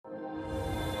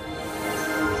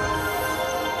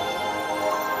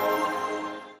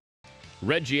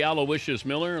Reggie Aloysius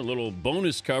Miller, a little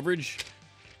bonus coverage.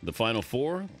 The Final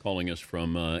Four, calling us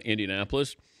from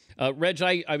Indianapolis. Reg,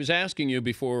 I was asking you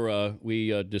before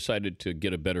we decided to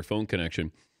get a better phone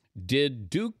connection. Did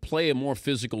Duke play a more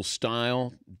physical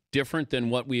style, different than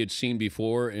what we had seen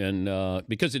before? And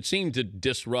because it seemed to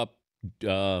disrupt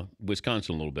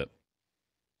Wisconsin a little bit.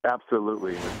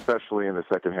 Absolutely, especially in the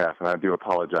second half. And I do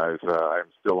apologize. I'm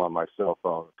still on my cell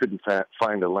phone. Couldn't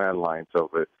find a landline, so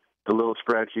it's a little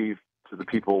scratchy to the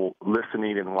people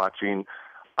listening and watching.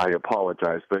 I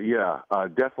apologize. But, yeah,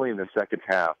 definitely in the second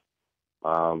half,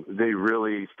 they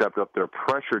really stepped up their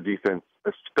pressure defense,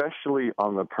 especially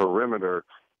on the perimeter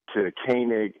to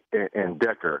Koenig and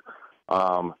Decker.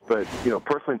 But,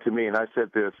 personally to me, and I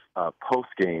said this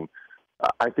post-game,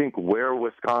 I think where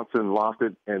Wisconsin lost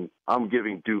it, and I'm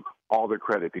giving Duke all the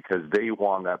credit because they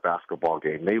won that basketball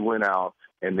game. They went out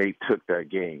and they took that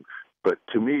game. But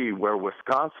to me, where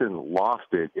Wisconsin lost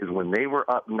it is when they were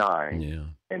up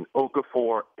 9 and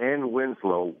Okafor and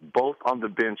Winslow both on the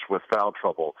bench with foul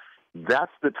trouble.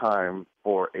 That's the time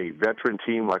for a veteran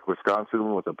team like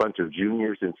Wisconsin with a bunch of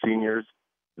juniors and seniors.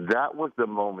 That was the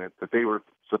moment that they were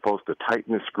supposed to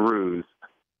tighten the screws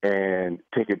and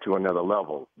take it to another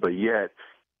level. But yet,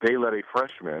 they let a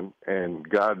freshman, and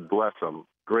God bless him,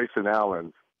 Grayson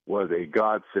Allen, was a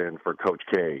godsend for Coach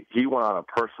K. He went on a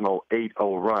personal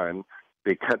 8-0 run.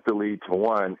 They cut the lead to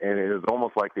 1, and it was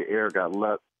almost like the air got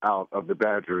let out of the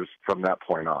Badgers from that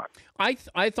point on.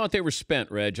 I thought they were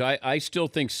spent, Reg. I still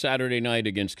think Saturday night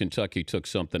against Kentucky took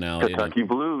something out. Kentucky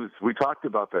Blues. We talked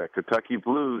about that. Kentucky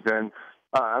Blues, and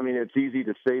it's easy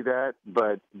to say that,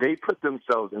 but they put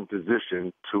themselves in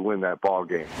position to win that ball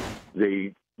game.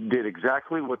 They did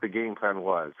exactly what the game plan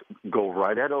was. Go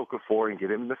right at Okafor and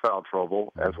get him into foul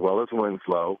trouble, as well as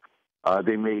Winslow.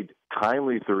 They made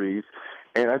timely threes.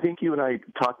 And I think you and I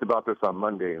talked about this on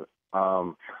Monday.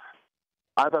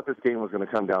 I thought this game was going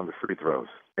to come down to free throws.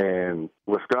 And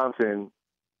Wisconsin,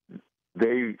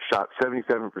 they shot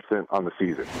 77% on the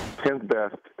season, 10th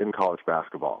best in college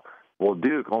basketball. Well,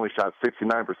 Duke only shot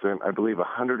 69%, I believe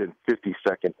 152nd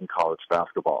in college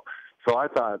basketball. So I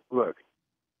thought, look,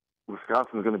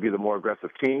 Wisconsin's going to be the more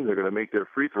aggressive team. They're going to make their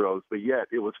free throws, but yet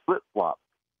it was flip-flop.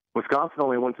 Wisconsin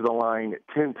only went to the line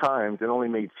 10 times and only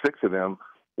made 6 of them,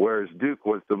 whereas Duke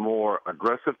was the more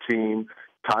aggressive team.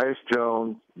 Tyus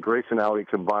Jones, Grayson Allen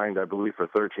combined, I believe, for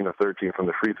 13 of 13 from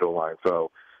the free throw line. So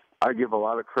I give a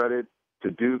lot of credit to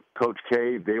Duke, Coach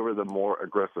K. They were the more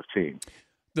aggressive team.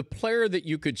 The player that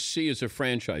you could see as a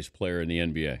franchise player in the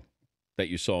NBA that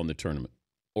you saw in the tournament,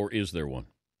 or is there one?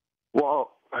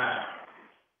 Well,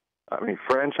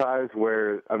 franchise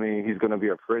where, he's going to be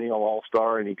a perennial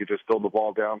all-star and he could just throw the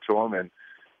ball down to him and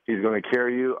he's going to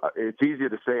carry you. It's easier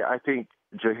to say. I think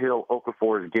Jahlil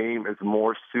Okafor's game is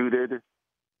more suited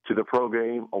to the pro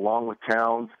game along with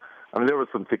Towns. There was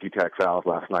some ticky-tack fouls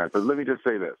last night, but let me just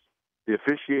say this. The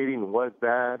officiating was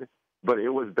bad, but it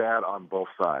was bad on both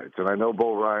sides. And I know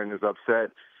Bo Ryan is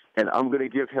upset, and I'm going to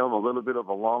give him a little bit of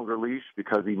a longer leash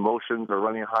because emotions are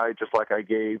running high, just like I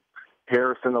gave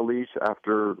Harrison a leash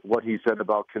after what he said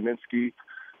about Kaminsky.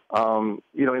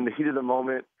 In the heat of the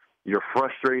moment, you're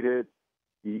frustrated.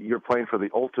 You're playing for the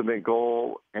ultimate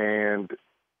goal. And,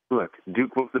 look,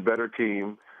 Duke was the better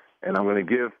team, and I'm going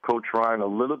to give Coach Ryan a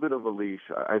little bit of a leash.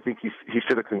 I think he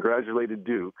should have congratulated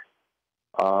Duke.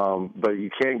 But you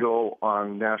can't go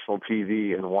on national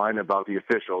TV and whine about the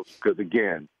officials because,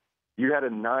 again, you had a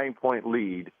 9-point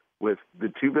lead with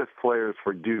the 2 best players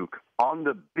for Duke on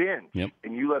the bench,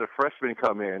 and you let a freshman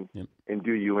come in and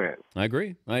do you in. I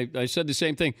agree. I said the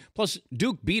same thing. Plus,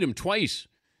 Duke beat him twice.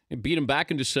 It beat him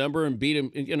back in December and beat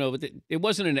him. It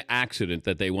wasn't an accident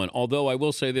that they won. Although I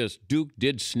will say this, Duke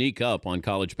did sneak up on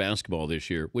college basketball this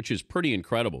year, which is pretty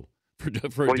incredible for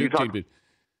a Duke team.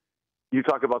 You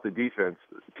talk about the defense.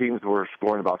 Teams were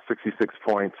scoring about 66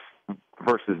 points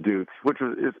versus Duke, which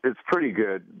is pretty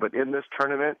good. But in this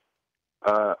tournament,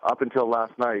 up until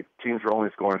last night, teams were only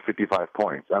scoring 55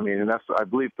 points. And that's, I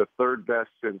believe, the third best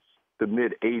since the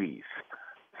mid-'80s.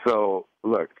 So,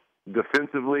 look,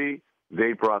 defensively,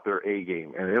 they brought their A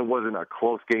game. And it wasn't a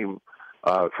close game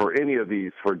for any of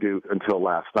these for Duke until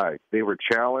last night. They were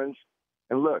challenged.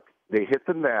 And, look, they hit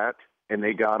the mat. And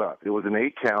they got up. It was an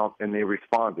 8 count, and they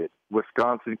responded.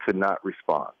 Wisconsin could not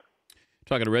respond.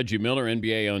 Talking to Reggie Miller,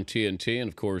 NBA on TNT, and,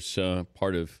 of course,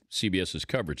 part of CBS's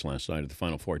coverage last night at the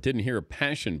Final Four. Didn't hear a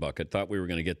passion bucket. Thought we were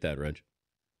going to get that, Reg.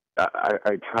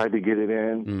 I tried to get it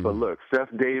in, but look, Seth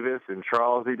Davis and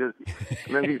Charles, and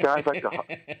then these guys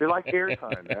they like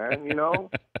airtime, man.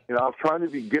 I was trying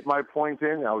to get my points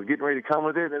in. I was getting ready to come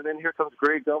with it, and then here comes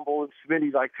Greg Gumbel and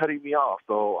Smitty cutting me off.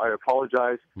 So I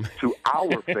apologize to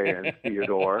our fans,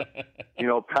 Theodore.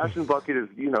 Passion Bucket is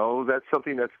that's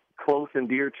something that's close and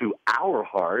dear to our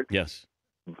heart. Yes,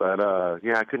 but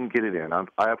I couldn't get it in.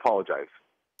 I apologize.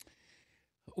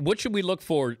 What should we look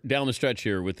for down the stretch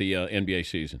here with the NBA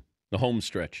season, the home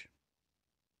stretch?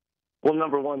 Well,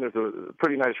 number one, there's a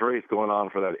pretty nice race going on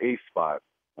for that eighth spot,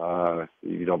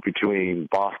 between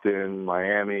Boston,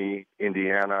 Miami,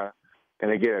 Indiana.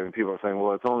 And again, people are saying,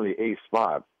 well, it's only the eighth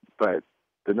spot, but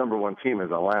the number one team is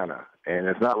Atlanta. And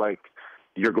it's not like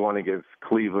you're going against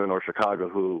Cleveland or Chicago,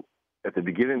 who at the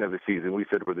beginning of the season we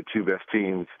said were the two best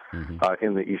teams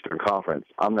in the Eastern Conference.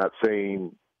 I'm not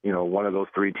saying one of those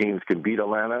three teams can beat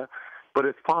Atlanta, but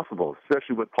it's possible,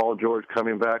 especially with Paul George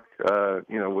coming back,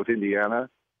 with Indiana.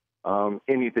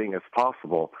 Anything is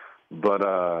possible. But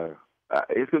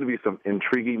it's going to be some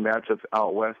intriguing matchups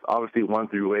out west. Obviously, 1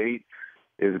 through 8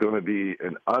 is going to be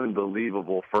an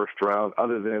unbelievable first round,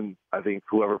 other than, I think,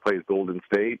 whoever plays Golden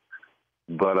State.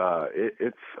 But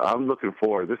I'm looking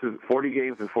forward. This is 40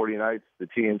 games and 40 nights, the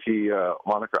TNT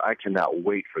moniker. I cannot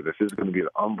wait for this. This is going to be an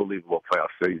unbelievable playoff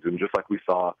season, just like we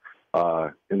saw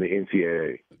in the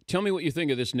NCAA. Tell me what you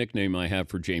think of this nickname I have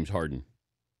for James Harden.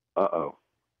 Uh-oh.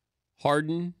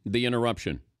 Harden the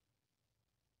Interruption.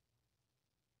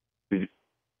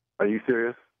 Are you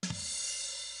serious?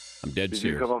 I'm dead serious. serious.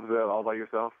 Did you come up with that all by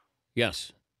yourself?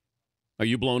 Yes. Are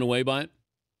you blown away by it?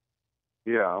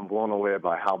 Yeah, I'm blown away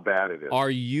by how bad it is. Are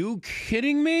you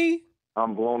kidding me?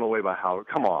 I'm blown away by how.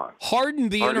 Come on. Harden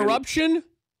the Interruption?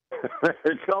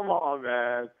 Come on,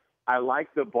 man. I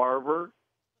like the barber,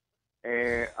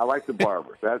 and I like the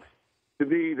barber. That's to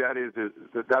me.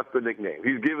 That's the nickname.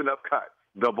 He's giving up cuts.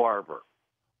 The barber.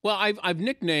 Well, I've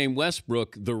nicknamed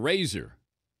Westbrook the Razor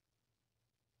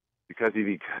because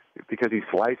he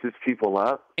slices people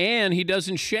up, and he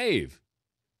doesn't shave.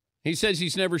 He says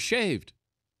he's never shaved.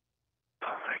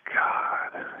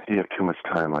 You have too much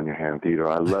time on your hand,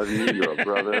 Theodore. I love you. You're a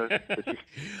brother.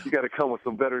 You got to come with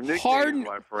some better nicknames,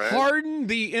 my friend. Harden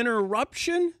the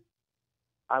Interruption?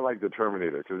 I like the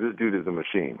Terminator because this dude is a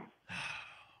machine.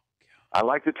 I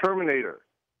like the Terminator.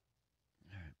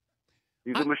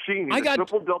 He's a machine. He's a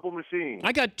triple-double machine.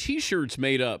 I got T-shirts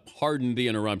made up, Harden the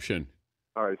Interruption.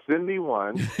 All right, send me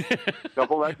one,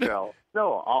 double XL.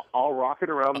 No, I'll rock it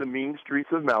around the mean streets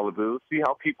of Malibu, see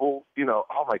how people,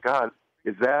 oh, my God,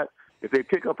 is that... If they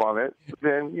pick up on it,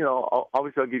 then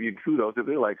obviously I'll give you kudos. If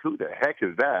they're like, "Who the heck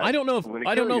is that?" I don't know if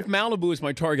Malibu is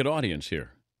my target audience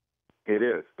here. It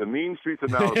is the mean streets of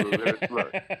Malibu.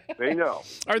 Look, they know.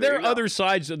 Are there other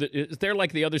sides of the? Is there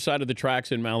like the other side of the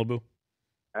tracks in Malibu?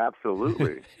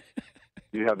 Absolutely.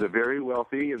 You have the very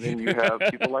wealthy, and then you have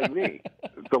people like me,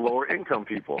 the lower income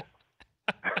people.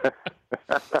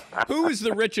 Who is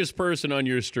the richest person on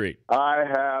your street? I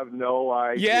have no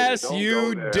idea. Yes,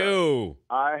 you do.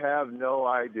 I have no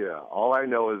idea. All I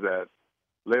know is that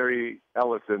Larry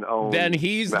Ellison owns Then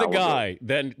he's Malibu. the guy.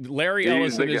 Then Larry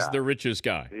Ellison is the richest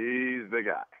guy. He's the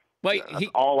guy. Wait, that's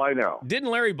all I know. Didn't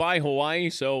Larry buy Hawaii?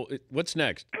 So what's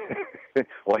next?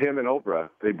 Well, him and Oprah,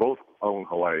 they both own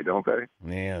Hawaii, don't they?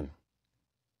 Man.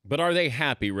 But are they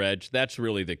happy, Reg? That's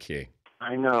really the key.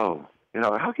 I know.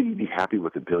 How can you be happy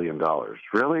with $1 billion?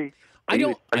 Really? I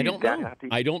don't know. Happy?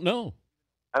 I don't know.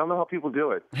 I don't know how people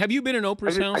do it. Have you been in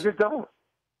Oprah's house? I just don't.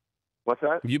 What's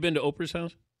that? Have you been to Oprah's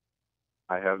house?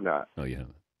 I have not. Oh, you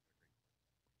haven't.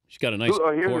 She's got a nice No,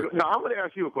 I'm going to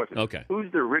ask you a question. Okay. Who's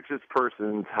the richest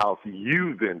person's house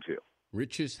you've been to?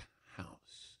 Richest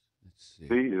house. Let's see.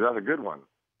 See, that's a good one.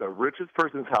 The richest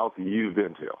person's house you've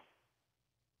been to.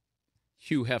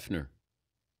 Hugh Hefner.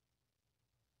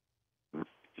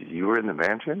 You were in the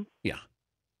mansion? Yeah.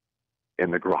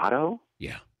 In the grotto?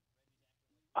 Yeah.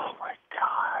 Oh, my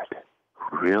God.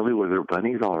 Really? Were there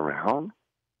bunnies all around?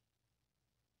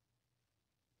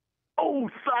 Oh,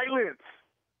 silence!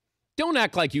 Don't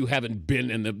act like you haven't been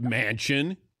in the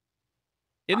mansion.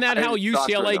 Isn't that how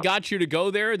UCLA got you to go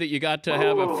there, that you got to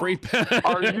have a free pass?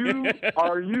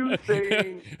 Are you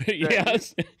saying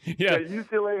yes. that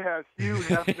UCLA has Hugh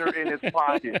Hefner in its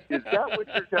pocket? Is that what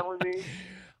you're telling me?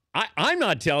 I'm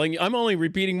not telling you. I'm only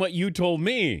repeating what you told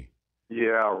me.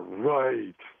 Yeah,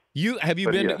 right. You've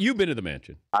been to the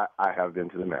mansion? I have been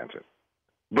to the mansion.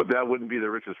 But that wouldn't be the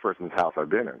richest person's house I've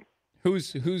been in.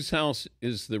 Whose house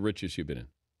is the richest you've been in?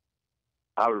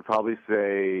 I would probably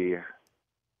say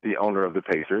the owner of the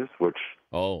Pacers, which...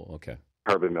 Oh, okay.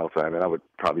 Herb and Mel Simon. I would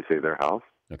probably say their house.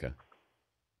 Okay.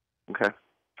 Okay.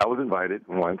 I was invited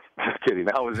once. Just kidding.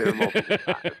 I was there multiple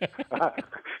times.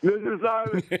 Mr.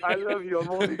 Simon, I love you. I'm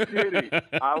only kidding.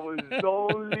 I was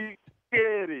only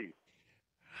kidding.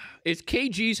 Is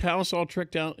KG's house all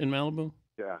tricked out in Malibu?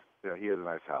 Yeah, he has a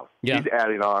nice house. Yeah. He's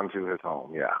adding on to his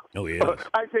home, yeah. Oh, yeah.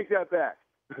 I take that back.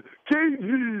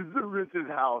 KG's the richest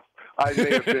house I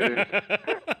may have been in.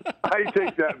 I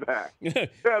take that back.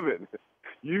 Kevin,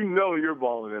 you know you're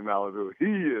balling in Malibu. He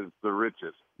is the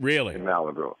richest Really? in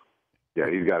Malibu. Yeah,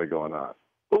 he's got it going on.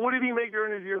 But what did he make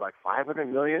during his year? Like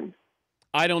 $500 million?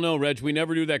 I don't know, Reg. We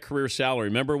never do that career salary.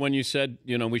 Remember when you said,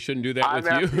 we shouldn't do that with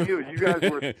you? I'm asking you. You guys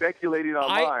were speculating on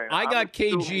mine. I got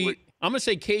KG. I'm going to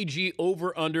say KG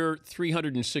over under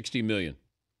 $360 million.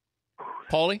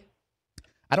 Paulie?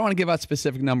 I don't want to give out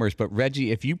specific numbers, but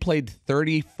Reggie, if you played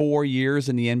 34 years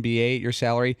in the NBA at your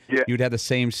salary, you'd have the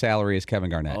same salary as Kevin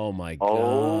Garnett. Oh, my God.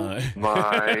 Oh,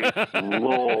 my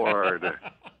Lord.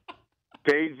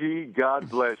 KG, God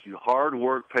bless you. Hard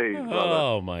work pays, brother.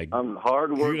 Oh, my God.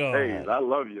 Hard work pays. I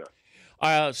love you.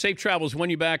 Safe travels.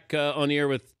 When you back on the air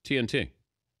with TNT?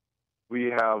 We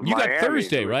have You Miami, got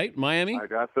Thursday, right? Miami? I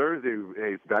got Thursday.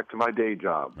 Hey, back to my day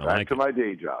job. Back to my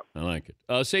day job. I like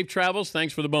it. Safe travels.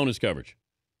 Thanks for the bonus coverage.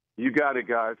 You got it,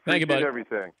 guys. Thank you, buddy.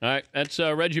 Everything. All right. That's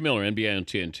Reggie Miller, NBA on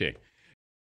TNT.